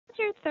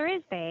your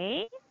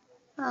Thursday?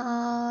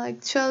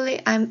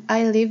 Actually,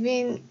 I live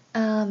in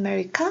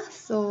America,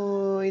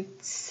 so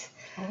it's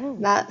Oh.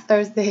 not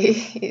Thursday.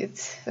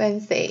 It's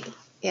Wednesday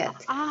yet.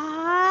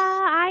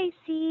 I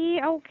see.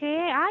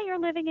 Okay. You're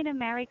living in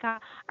America.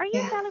 Are you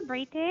Yeah.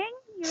 celebrating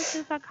your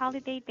Chuseok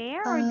holiday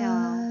there or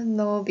no?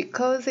 No,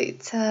 because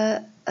it's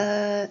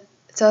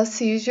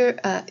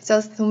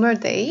just normal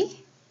day.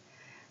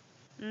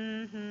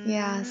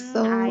 Yeah.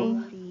 Mm-hmm. I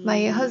So my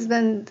see.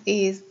 husband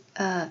is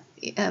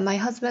my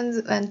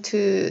husband went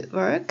to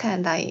work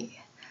and I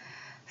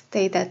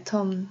stayed at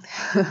home.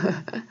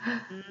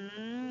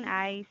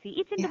 I see.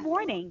 It's in the Yeah.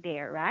 morning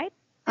there, right?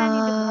 10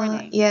 in the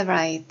morning. Yeah,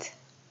 right.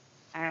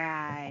 All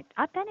right.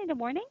 10 in the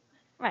morning?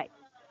 Right.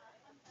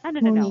 No, no,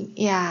 no, no. Morning.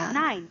 Yeah.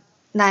 9.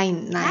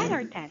 Nine, 9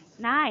 or nine, 10?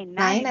 9. 9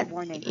 nine in the at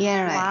morning.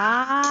 yeah, right.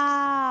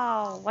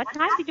 Wow. What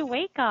time did you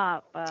wake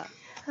up?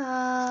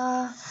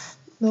 Uh,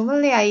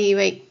 Normally I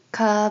wake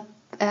up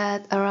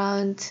at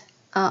around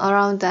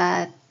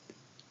at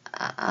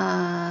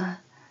uh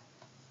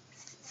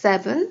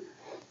 7.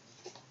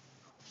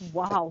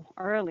 Wow.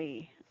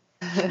 Early.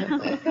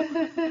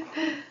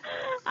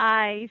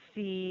 I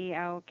see.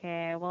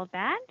 Okay. Well,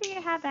 then, do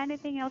you have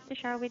anything else to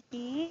share with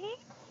me?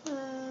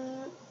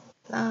 Mm,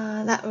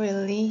 Not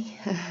really.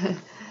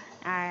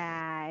 All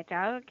right.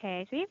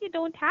 Okay. So if you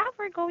don't have,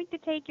 we're going to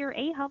take your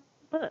AHUB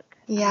book.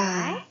 Am I right?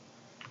 Yeah.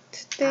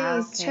 Today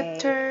is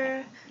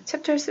Okay.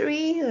 chapter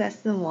 3,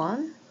 lesson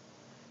 1.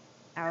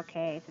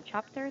 Okay. So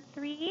chapter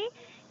 3,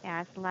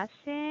 yes,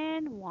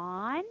 lesson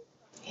 1.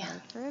 Yeah.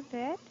 Wait for a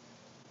bit.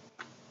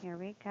 Here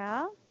we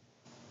go.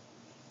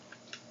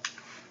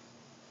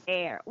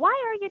 There. Why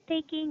are you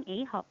taking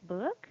AHUB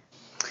book?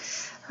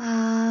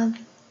 Um,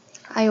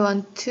 I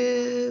want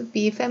to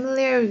be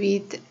familiar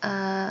with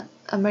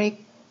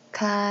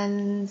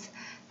American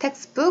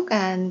textbook,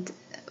 and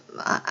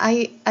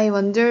I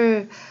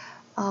wonder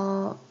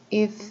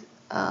if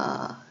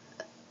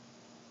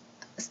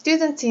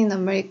students in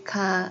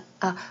America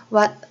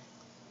what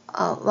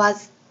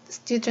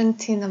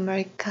students in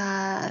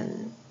America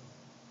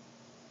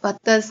what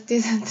does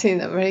students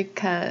in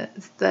America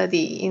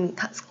study in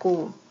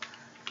school?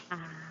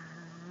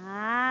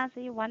 So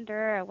you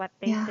wonder what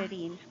they Yeah,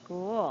 study in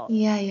school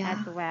yeah, as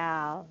yeah.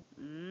 well.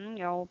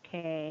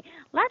 Okay.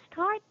 Let's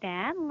start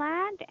then.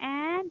 Land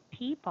and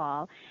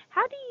people.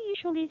 How do you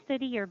usually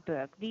study your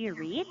book? Do you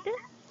read?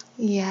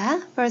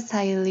 Yeah, first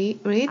I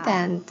read Ah,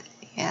 and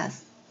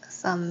yes,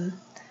 some,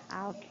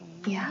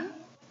 yeah. okay.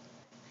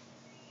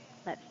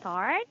 Let's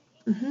start.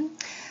 Mhm.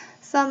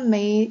 Some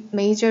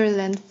major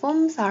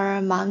landforms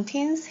are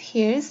mountains,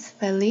 hills,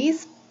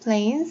 valleys,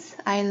 plains,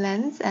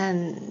 islands,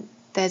 and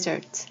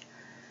deserts.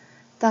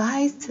 The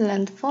highest Mhm.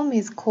 landform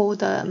is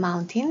called a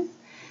mountain.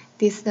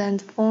 This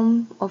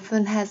landform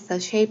often has the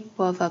shape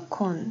of a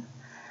cone.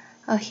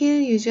 A hill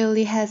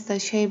usually has the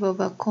shape of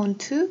a cone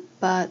too,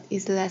 but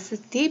is less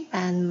steep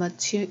and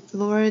much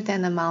lower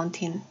than a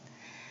mountain.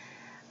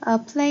 A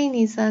plain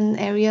is an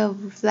area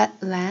of flat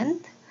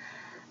land.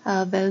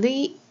 A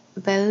valley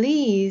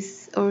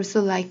is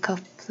also like a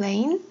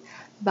plain,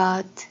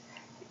 but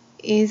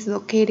is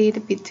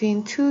located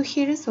between two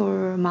hills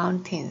or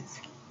mountains.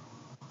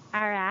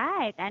 All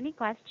right. Any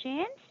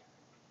questions?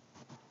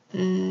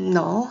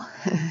 No.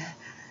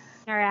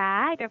 All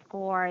right. Of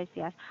course.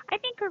 Yes. I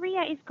think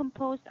Korea is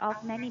composed of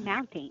many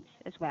mountains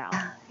as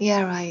well.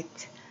 Yeah,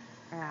 right.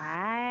 All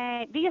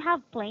right. Do you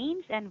have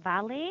plains and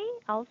valley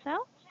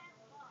also?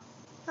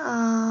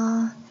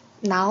 Uh,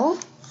 Now,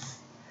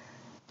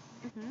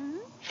 Mm-hmm.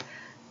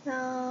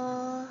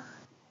 uh,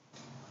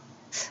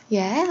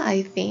 yeah,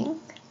 I think.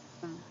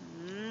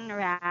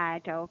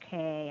 Right.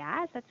 Okay.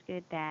 Yes, that's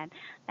good then.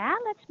 Now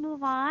let's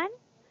move on.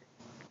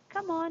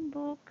 Come on,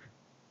 book.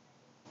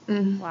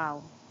 Mm,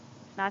 Wow.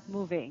 It's not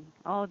moving.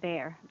 Oh,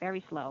 there.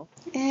 Very slow.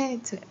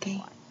 it's This okay.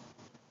 one.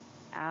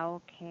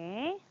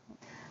 Okay.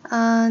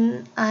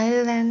 An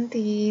island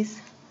is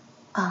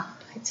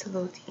it's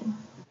loading.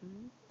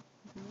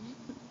 Mm-hmm.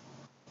 Mm-hmm.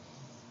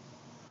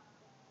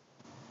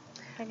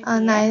 Can you An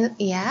see it? island,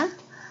 yeah.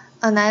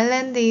 An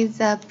island is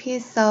a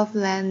piece of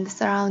land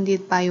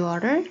surrounded by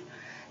water.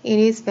 It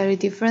is very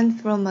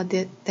different from a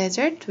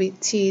desert,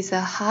 which is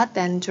a hot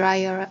and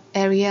dry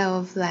area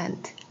of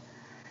land.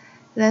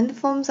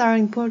 Landforms are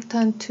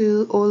important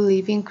to all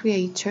living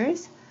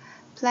creatures.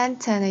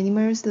 Plants and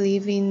animals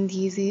live in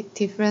these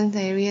different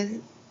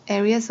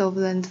areas of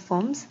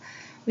landforms.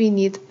 We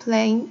need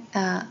plants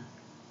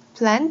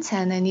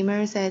and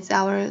animals as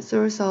our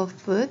source of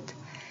food.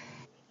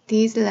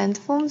 These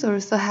landforms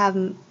also have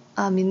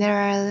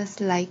minerals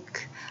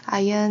like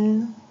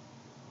iron,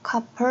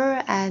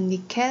 copper, and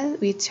nickel,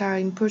 which are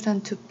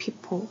important to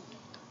people.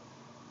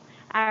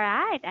 All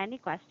right. Any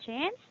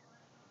questions?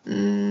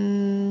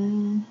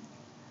 Mm,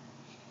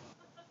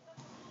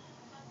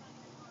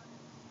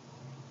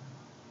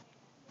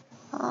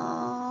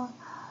 uh,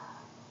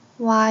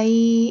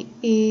 why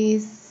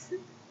is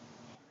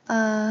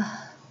uh,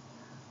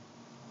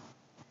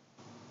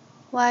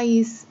 why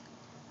is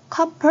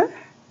copper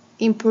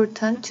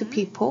important to Mm-hmm.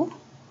 people?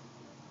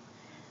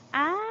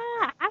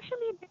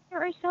 Actually,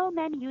 there are are so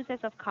many uses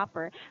of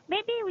copper.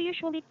 Maybe we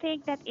usually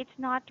think that it's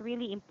not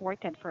really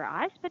important for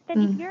us, but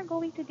then if Mm, you're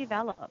going to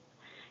develop,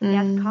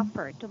 yes, mm,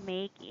 copper to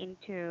make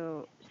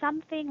into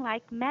something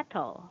like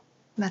metal,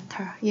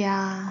 matter.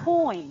 Yeah.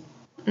 coin,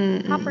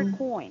 copper Mm.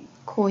 coin.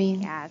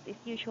 Coin. Yes, it's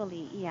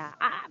usually yeah.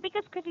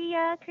 Because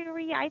Korea,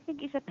 I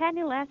think is a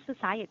penniless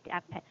society.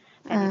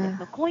 Penniless, Uh,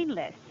 no,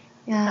 coinless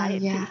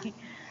yeah. society.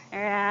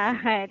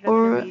 Right, that's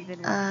the Or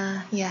reason why.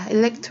 yeah,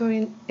 Mhm.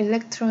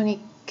 electronic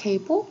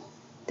cable.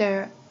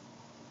 There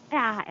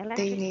Yeah,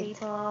 they electric need.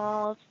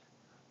 cables.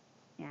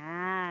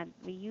 Yeah,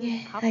 we use Yeah,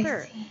 I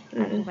copper see.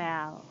 as Mm-mm.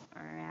 well.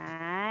 All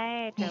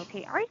right. Yeah.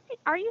 Okay.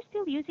 Are you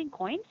still using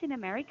coins in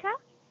America?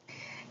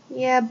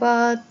 Yeah,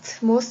 but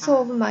most Ah,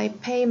 of my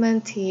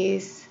payment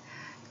is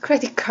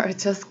credit card,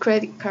 just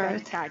credit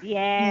card. credit card.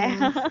 Yeah.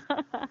 Yes.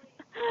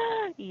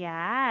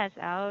 Yes.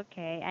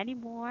 Okay. Any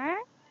more?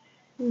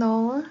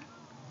 No.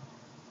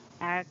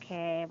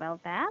 Okay. Well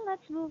then,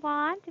 let's move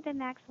on to the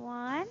next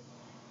one.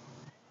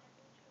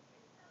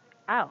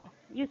 Oh,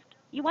 you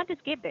want to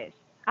skip this?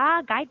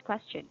 Ah, guide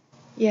question.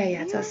 Yeah, Do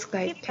yeah, you just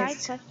guide skip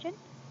guide question. question?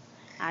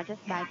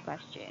 Just Yeah. guide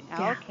question.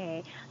 Yeah.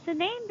 Okay. So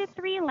name the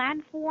three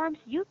landforms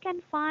you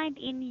can find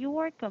in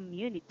your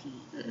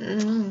community.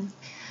 Mm.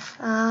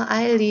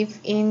 I live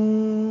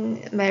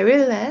in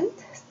Maryland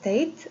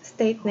state.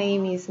 State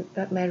name is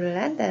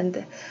Maryland,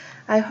 and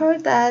I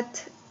heard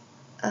that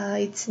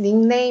its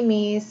nickname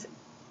is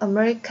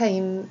America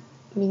in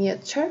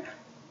miniature.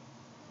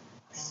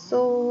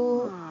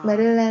 So Ah.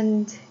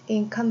 Maryland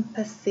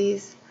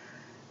encompasses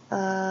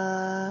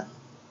a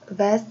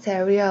vast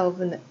area of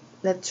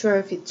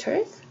natural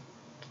features.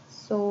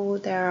 So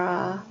there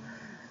are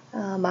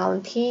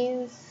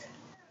mountains,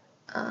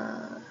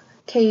 uh,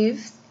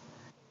 caves,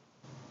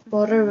 Mm-hmm.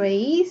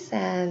 waterways,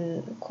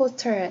 and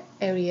coastal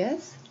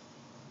areas.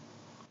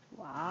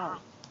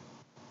 Wow.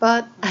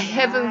 But I All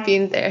haven't right.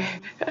 been there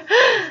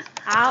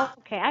Ah,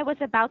 okay. I was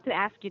about to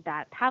ask you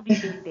that. Have you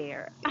been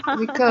there?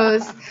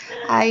 because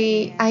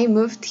Yeah. I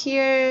moved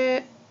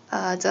here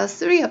just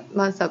 3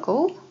 months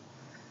ago.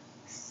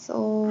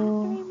 Ah,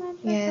 So 3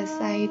 months yes,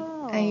 ago.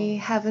 I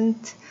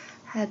haven't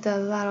had a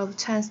lot of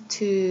chance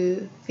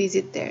to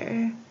visit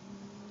there.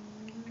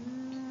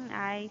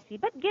 I see.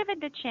 But given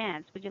the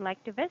chance, would you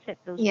like to visit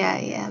those Yeah, places?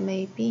 yeah,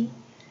 maybe.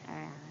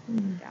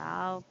 Mm.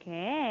 Alright.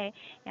 Okay.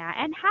 Yeah.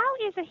 And how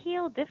is a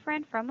hill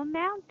different from a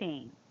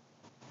mountain?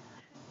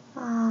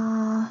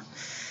 Uh,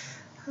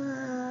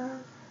 uh,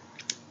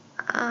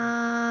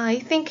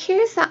 I think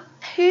hills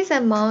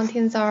and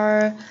mountains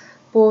are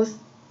both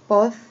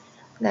both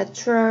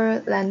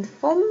natural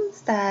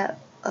landforms that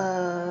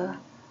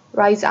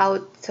rise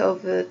out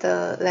of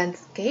the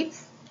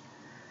landscapes,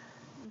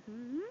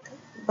 Mm-hmm.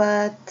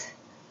 but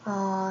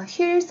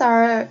hills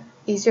are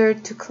easier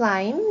to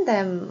climb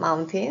than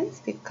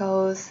mountains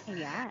because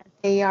Yes.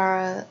 they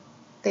are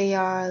they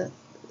are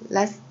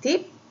less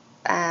steep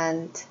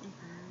and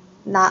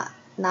Mm-hmm. not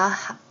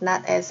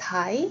as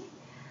high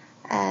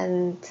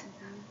and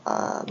Mm-hmm.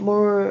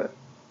 more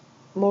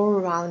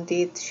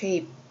rounded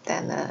shape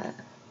than a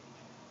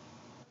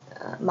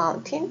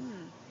mountain,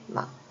 Mm-hmm.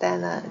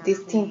 than a I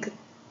see.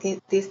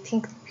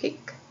 distinct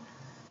peak.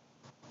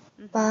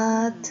 Mm-hmm.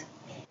 But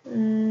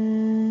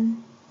mm,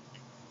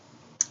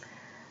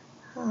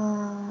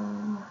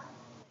 uh,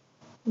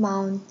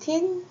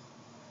 mountain,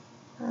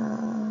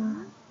 uh,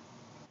 Mm-hmm.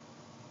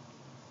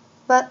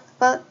 but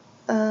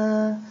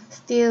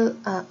still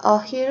a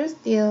hill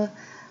still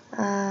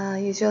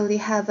usually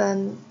have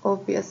an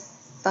obvious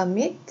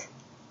summit.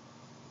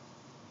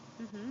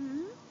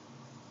 Mm-hmm.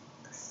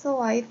 So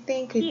I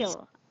think it's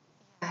Heel.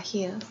 a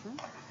hill. Uh-huh.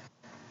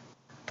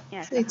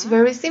 Yes. So it's Uh-huh.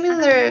 very That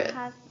similar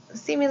has.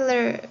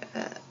 similar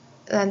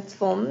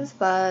landforms,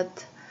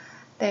 but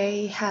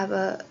they have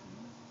a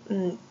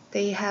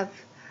they have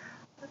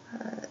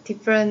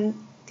different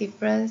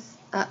difference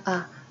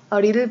a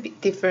little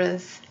bit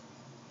difference.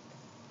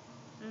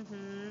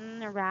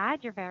 Mm-hmm. Right.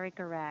 You're very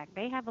correct.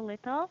 They have a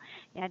little,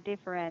 yeah,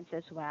 difference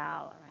as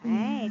well.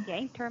 Right. Mm, Yeah.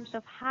 In terms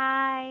of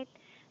height,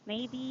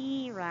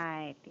 maybe.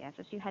 Right. Yes.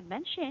 As you had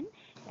mentioned,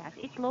 yes,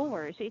 it's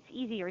lower, so it's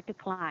easier to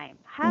climb.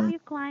 Have mm. you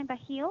climbed a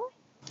hill?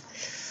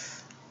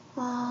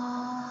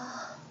 Uh,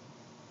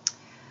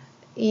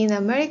 in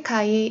America,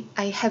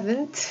 I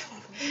haven't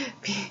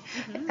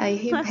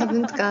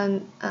haven't Mm-hmm.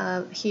 gone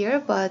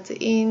here, but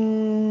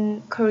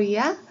in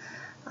Korea,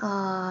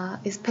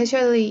 Mm-hmm.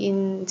 especially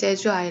in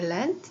Jeju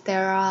Island,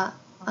 there are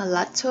a Uh-huh.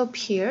 lot of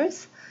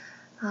hills.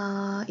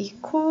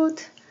 It called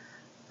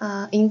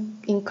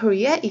in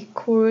Korea,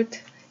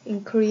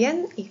 in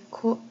Korean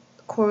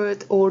called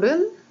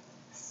Orun.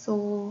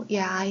 So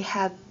yeah, I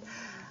have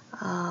Mm-hmm.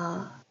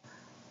 uh,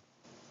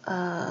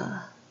 uh,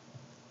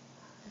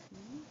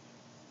 Mm-hmm.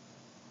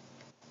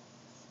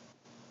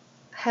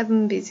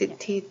 haven't Yes.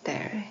 visited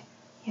there.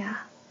 Yeah,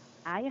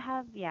 You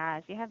have,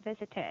 yes, you have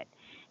visited.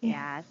 yeah.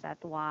 Yes, that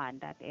one,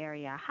 that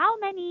area. How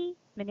many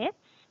minutes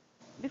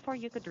before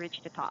you could reach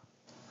the top?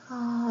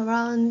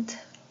 Around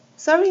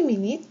 30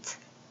 minutes.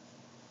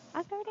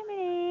 30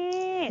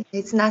 minutes.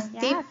 It's not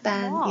Yeah, steep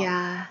and small.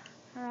 yeah.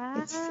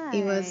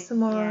 It was Right.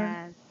 more,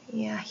 Yes.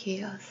 yeah,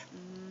 hills.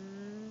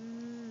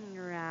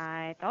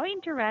 Right. Oh,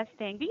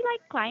 interesting. Do you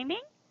like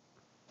climbing?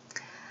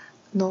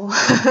 No,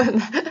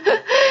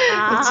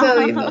 Ah,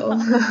 actually no.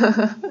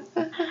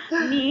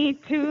 me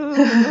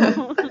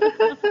too.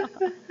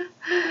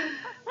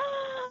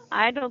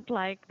 I don't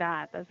like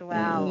that as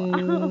well.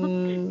 Mm,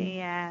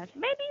 Yes.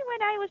 Maybe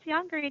when I was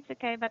younger it's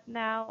okay, but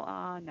now,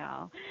 oh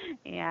no.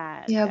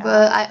 Yes. yeah,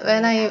 but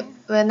Okay.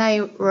 when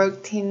I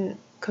worked in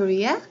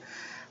Korea,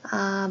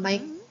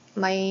 my Mhm.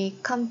 my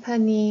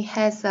company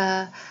has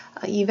a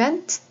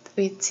event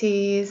which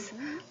is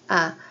Mhm.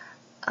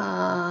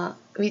 uh,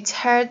 which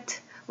held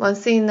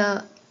once in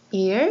a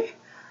year,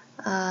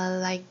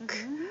 like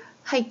Mhm.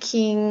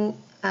 hiking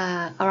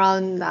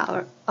around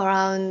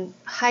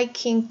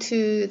hiking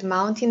to the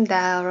mountain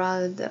that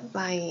around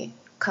my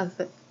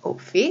company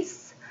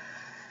office.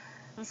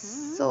 Mhm.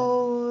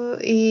 So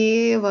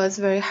it was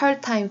very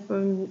hard time for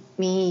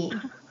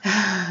me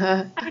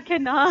I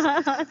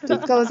cannot.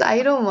 because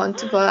I don't want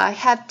to, but I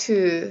have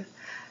to.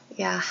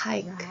 Yeah,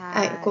 hike.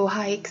 I Right. go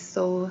hike.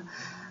 So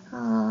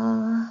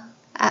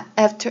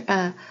after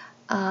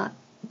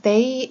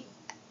day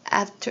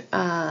after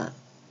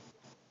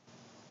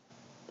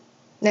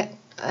ne-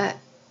 uh,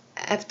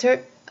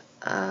 after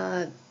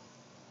uh,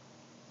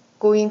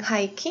 going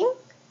hiking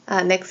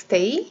next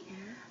day,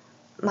 Mhm.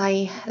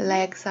 my Mhm.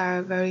 legs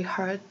are very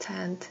hurt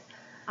and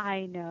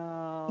I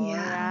know, yeah.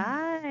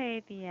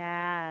 right?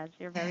 Yes,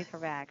 you're very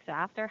correct. So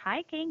after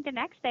hiking the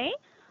next day,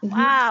 Mhm.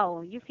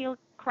 wow, you feel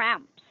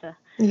cramps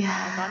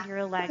like Yeah. on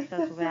your legs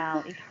as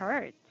well. It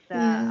hurts. Yeah.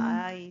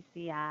 I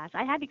see. Yes,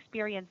 I had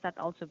experienced that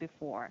also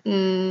before.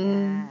 Mm,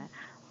 Yeah,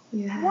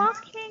 you have.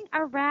 walking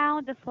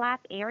around the flat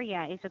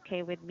area is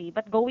okay with me,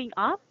 but going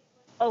up,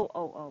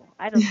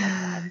 I don't like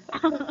that.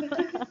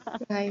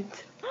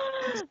 Right.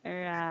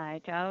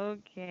 Right.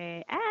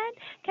 Okay. And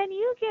can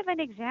you give an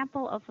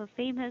example of a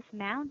famous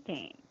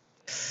mountain?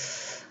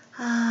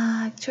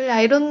 Actually,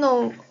 I don't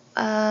know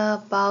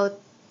about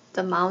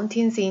the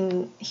mountains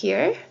in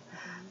here,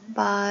 Mhm.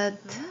 but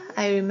Mhm.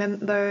 I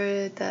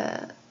remember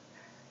the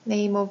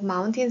name of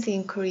mountains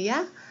in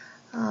Korea.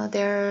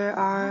 There Ah.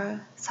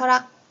 are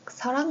Seorak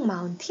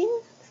Mountain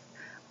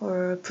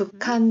or Mhm.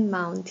 Bukhan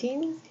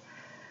Mountains,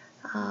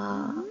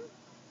 uh, Mhm.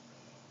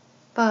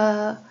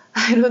 but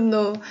I don't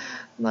know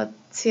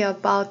much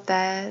about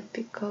that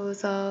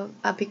because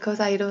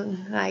I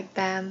don't like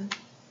them.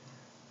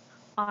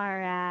 All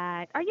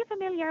right. Are you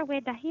familiar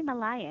with the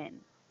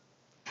Himalayan?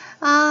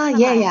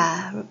 Yeah,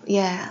 Himalayas.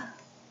 yeah.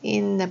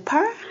 In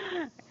Nepal?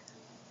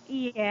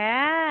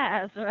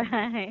 Yes,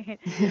 right.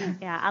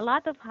 Yeah, a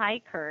lot of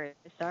hikers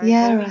are Yeah,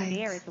 going right.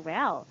 there as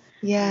well.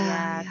 Yeah,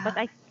 Yes, but yeah. I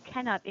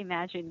cannot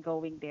imagine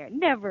going there.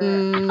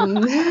 Never.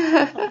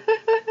 Mm.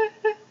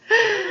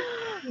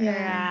 Yeah.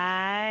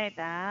 Right.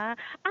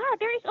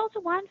 There is also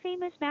one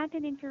famous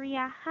mountain in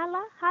Korea,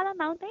 Hala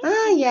Mountain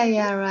in Yeah, Jeju.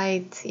 yeah,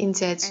 right. In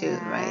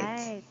Jeju, right.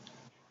 Right.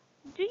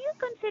 Do you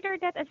consider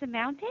that as a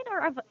mountain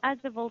or as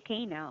a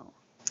volcano?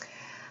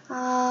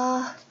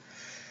 Uh,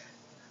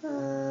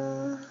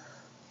 uh,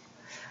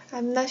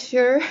 I'm not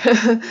sure,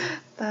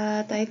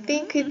 but I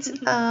think Mhm. it's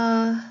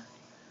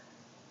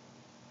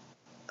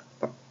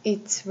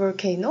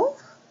volcano.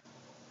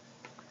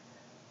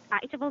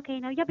 It's a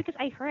volcano. Yeah, because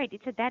I heard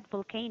it's a dead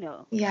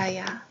volcano. Yeah,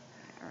 yeah.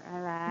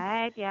 All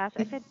right. Yes, I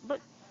It, said,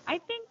 but I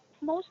think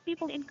most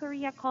people in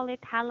Korea call it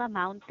Hala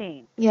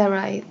Mountain. yeah,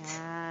 right.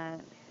 Yeah.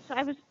 So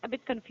I was a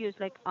bit confused,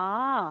 like,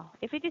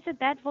 if it is a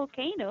dead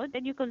volcano,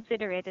 then you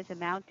consider it as a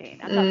mountain.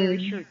 I'm not very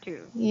Mm, sure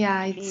too.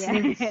 yeah,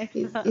 Yes.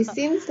 it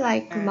seems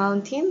like a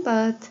mountain,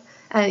 but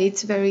and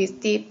it's very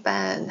steep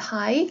and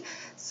high.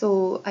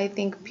 So I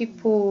think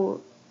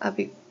people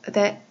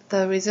that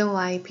the reason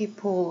why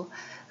people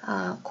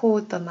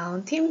call the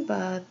mountain,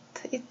 but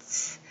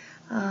it's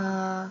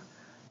uh,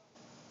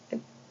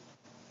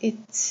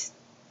 it's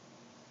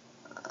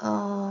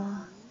uh,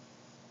 Mhm.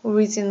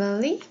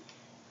 originally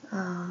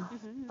uh,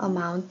 a Mhm.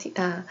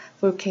 mountain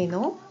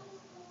volcano.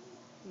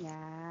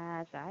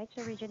 Yes, it's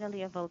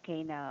originally a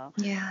volcano.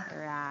 Yeah.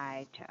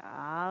 Right.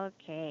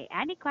 Okay.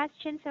 Any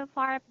questions so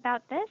far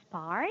about this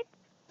part?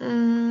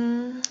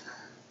 Mm,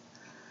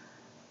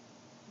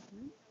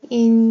 Mhm.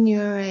 in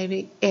your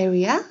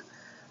area,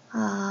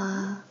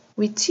 Mhm.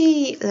 which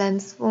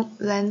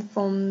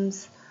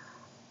landforms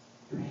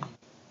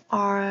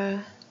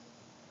are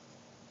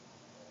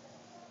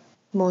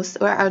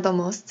where are the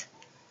most?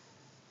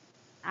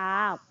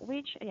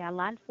 Which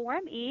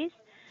landform is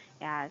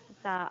yes,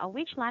 so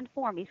which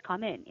landform is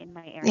common in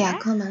my Yeah, area?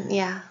 common.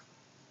 Yeah.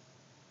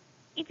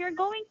 If you're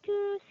going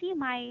to see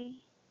my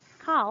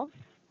calf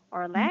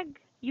or leg,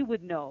 you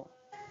would know.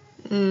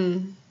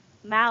 Mm.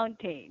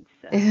 Mountains.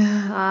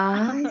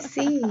 I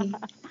see.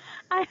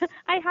 I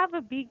I have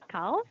a big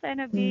calf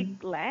and a big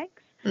Mm.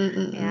 legs. Mm,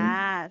 mm,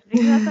 Yes,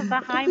 because of mm.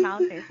 the high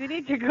mountains. We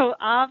need to go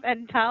up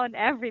and down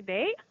every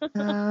day.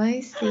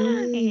 I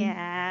see.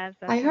 Yes,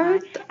 that's I why.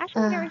 heard. Actually,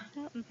 Uh, there is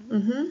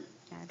mm-hmm.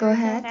 Go there are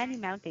so ahead. many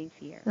mountains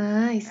here.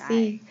 I Right.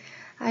 see.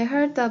 I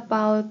heard Mhm.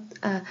 about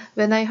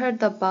when I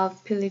heard about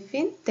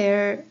Philippines.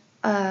 There,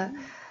 Uh,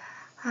 Mm.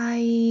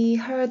 I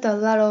heard a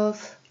lot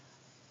of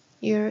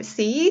your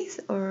seas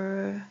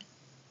or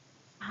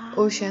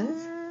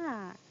oceans.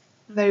 Ah.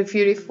 Very Mm.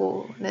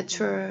 beautiful,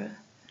 natural,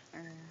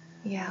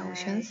 yeah, Right.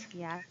 oceans.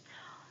 Yes.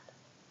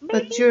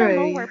 But Maybe the jewelry.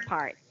 lower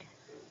part.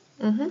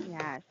 Mm-hmm.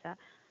 Yes.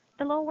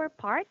 The lower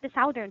part, the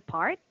southern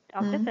part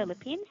of the Mm-hmm.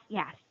 Philippines,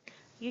 yes.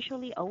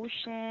 Usually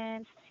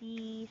oceans,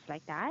 seas,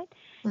 like that.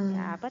 Mm-hmm.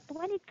 Yeah, but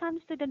when it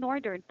comes to the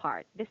northern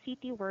part, the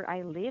city where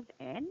I live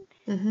in,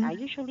 Mm-hmm.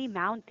 usually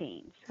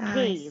mountains,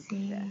 I caves.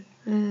 see.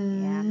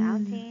 Yeah, Mm.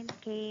 mountains,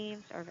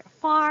 caves, or a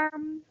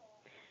farm.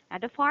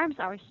 The farms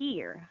are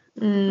here.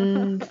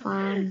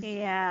 Farms.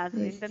 Yes,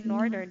 I in the see.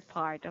 northern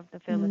part of the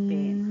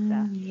Philippines.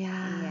 Yeah.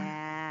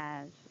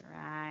 Yes,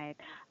 right.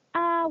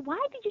 Why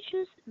did you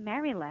choose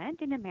Maryland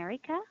in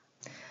America?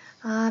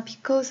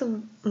 Because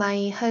of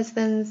my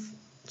husband's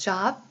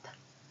job,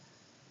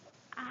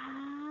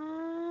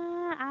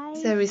 Ah,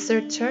 he's I a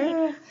see.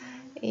 researcher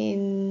Ah,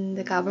 in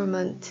the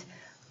mm,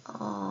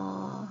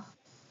 uh,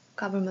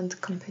 government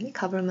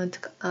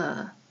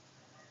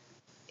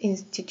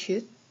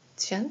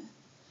institution,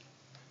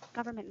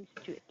 Government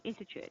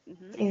institution.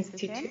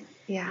 institute.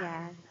 Yeah,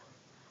 Yes.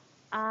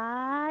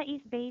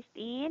 Is based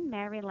in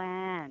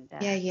Maryland.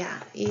 yeah.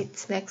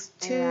 It's next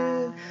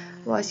to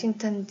Right.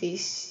 Washington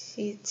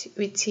D.C.,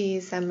 which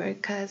is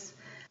America's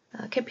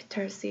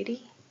capital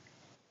city.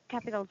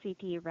 Capital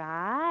city,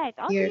 right?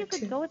 Also, Here you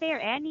could too. go there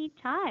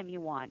anytime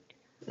you want.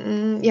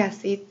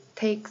 Yes, it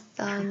takes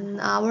an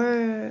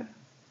hour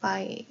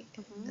by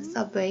Mm-hmm.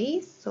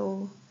 subway,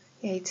 so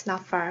yeah, it's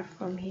not far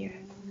from here.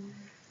 Mm.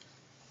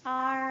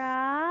 All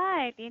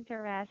right,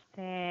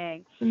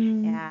 interesting.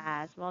 Mm,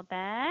 Yes, well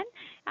then,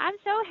 I'm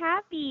so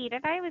happy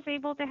that I was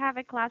able to have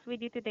a class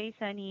with you today,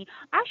 Sunny.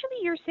 Actually,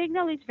 your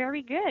signal is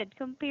very good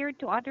compared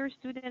to other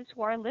students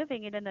who are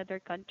living in another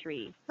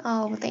country.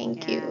 oh,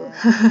 thank you.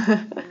 Yes,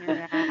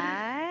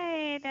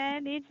 right.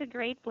 And it's a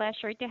great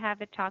pleasure to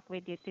have a talk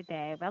with you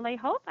today. Well, I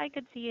hope I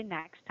could see you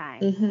next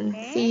time.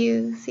 Okay?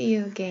 See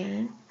you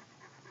again.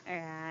 All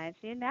right,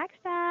 see you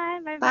next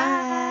time. Bye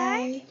bye.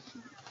 Bye.